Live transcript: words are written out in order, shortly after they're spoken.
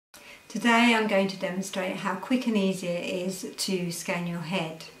Today I'm going to demonstrate how quick and easy it is to scan your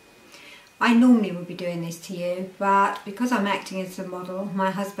head. I normally would be doing this to you, but because I'm acting as a model,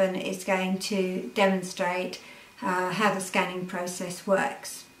 my husband is going to demonstrate how the scanning process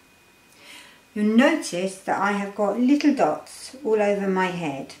works. You'll notice that I have got little dots all over my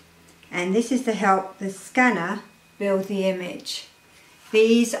head, and this is to help the scanner build the image.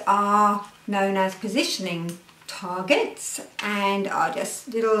 These are known as positioning targets and are just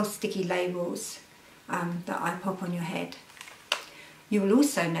little sticky labels that I pop on your head. You will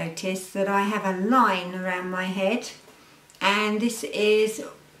also notice that I have a line around my head, and this is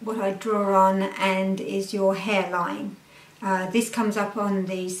what I draw on and is your hairline. This comes up on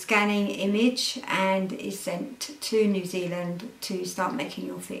the scanning image and is sent to New Zealand to start making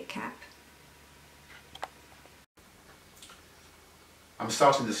your fit cap. I'm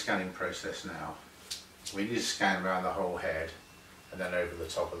starting the scanning process now. We need to scan around the whole head and then over the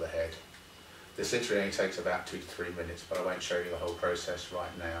top of the head. This literally only takes about 2 to 3 minutes, but I won't show you the whole process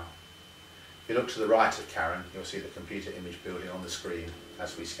right now. If you look to the right of Karen, you'll see the computer image building on the screen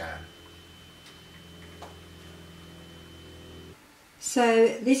as we scan. So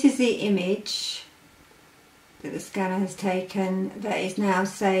this is the image that the scanner has taken that is now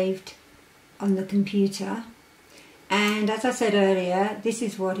saved on the computer. And as I said earlier, this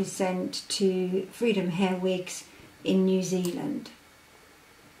is what is sent to Freedom Wigs in New Zealand.